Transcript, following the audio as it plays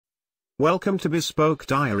Welcome to Bespoke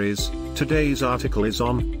Diaries. Today's article is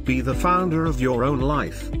on Be the Founder of Your Own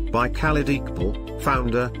Life by Khalid Iqbal,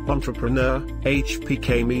 founder, entrepreneur,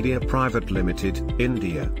 HPK Media Private Limited,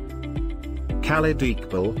 India. Khalid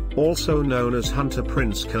Iqbal, also known as Hunter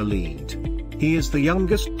Prince Khalid. He is the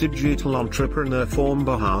youngest digital entrepreneur from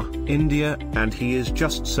Bihar, India, and he is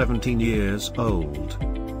just 17 years old.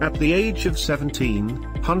 At the age of 17,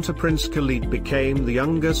 Hunter Prince Khalid became the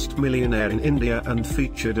youngest millionaire in India and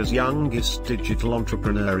featured as youngest digital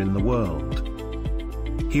entrepreneur in the world.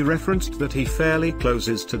 He referenced that he fairly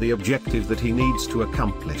closes to the objective that he needs to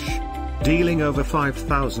accomplish. Dealing over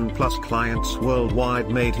 5,000 plus clients worldwide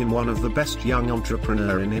made him one of the best young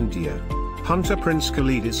entrepreneur in India. Hunter Prince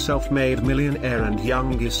Khalid is self-made millionaire and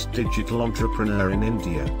youngest digital entrepreneur in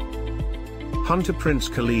India. Hunter Prince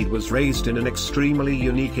Khalid was raised in an extremely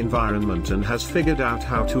unique environment and has figured out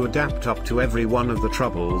how to adapt up to every one of the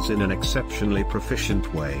troubles in an exceptionally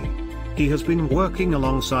proficient way. He has been working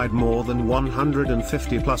alongside more than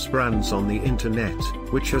 150 plus brands on the internet,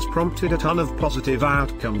 which has prompted a ton of positive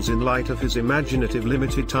outcomes in light of his imaginative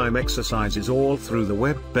limited time exercises all through the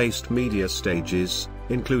web-based media stages,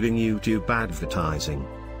 including YouTube advertising.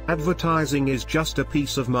 Advertising is just a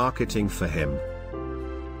piece of marketing for him.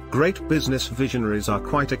 Great business visionaries are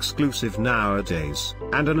quite exclusive nowadays,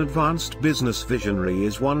 and an advanced business visionary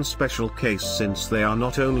is one special case since they are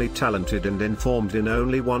not only talented and informed in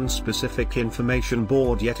only one specific information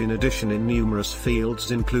board yet in addition in numerous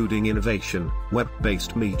fields including innovation,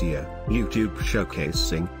 web-based media, YouTube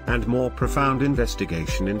showcasing, and more profound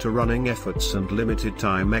investigation into running efforts and limited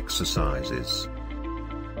time exercises.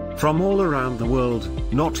 From all around the world,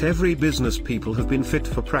 not every business people have been fit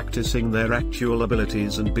for practicing their actual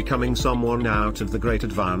abilities and becoming someone out of the great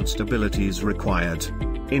advanced abilities required.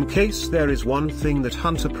 In case there is one thing that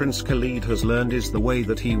Hunter Prince Khalid has learned is the way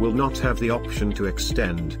that he will not have the option to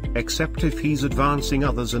extend, except if he's advancing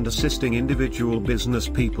others and assisting individual business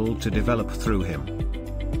people to develop through him.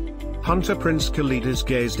 Hunter Prince Khalid is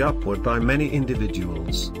gazed upward by many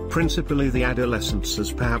individuals, principally the adolescents,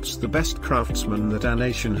 as perhaps the best craftsman that our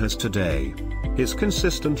nation has today. His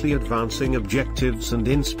consistently advancing objectives and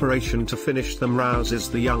inspiration to finish them rouses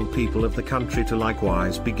the young people of the country to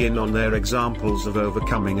likewise begin on their examples of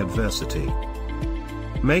overcoming adversity.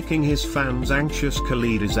 Making his fans anxious,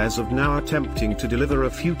 Khalid is as of now attempting to deliver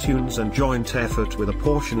a few tunes and joint effort with a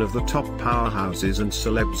portion of the top powerhouses and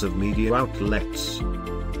celebs of media outlets.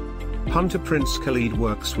 Hunter Prince Khalid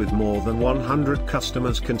works with more than 100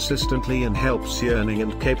 customers consistently and helps yearning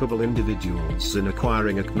and capable individuals in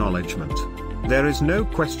acquiring acknowledgement. There is no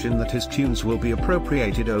question that his tunes will be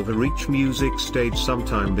appropriated over each music stage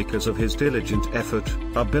sometime because of his diligent effort,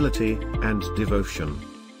 ability, and devotion.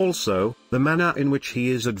 Also, the manner in which he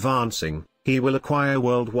is advancing, he will acquire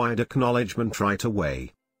worldwide acknowledgement right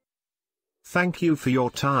away. Thank you for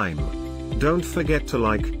your time. Don't forget to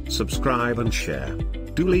like, subscribe and share.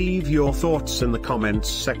 Do leave your thoughts in the comments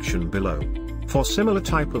section below. For similar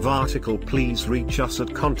type of article please reach us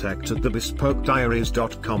at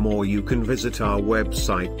contact@thebespokediaries.com or you can visit our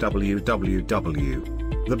website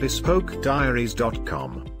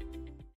www.thebespokediaries.com.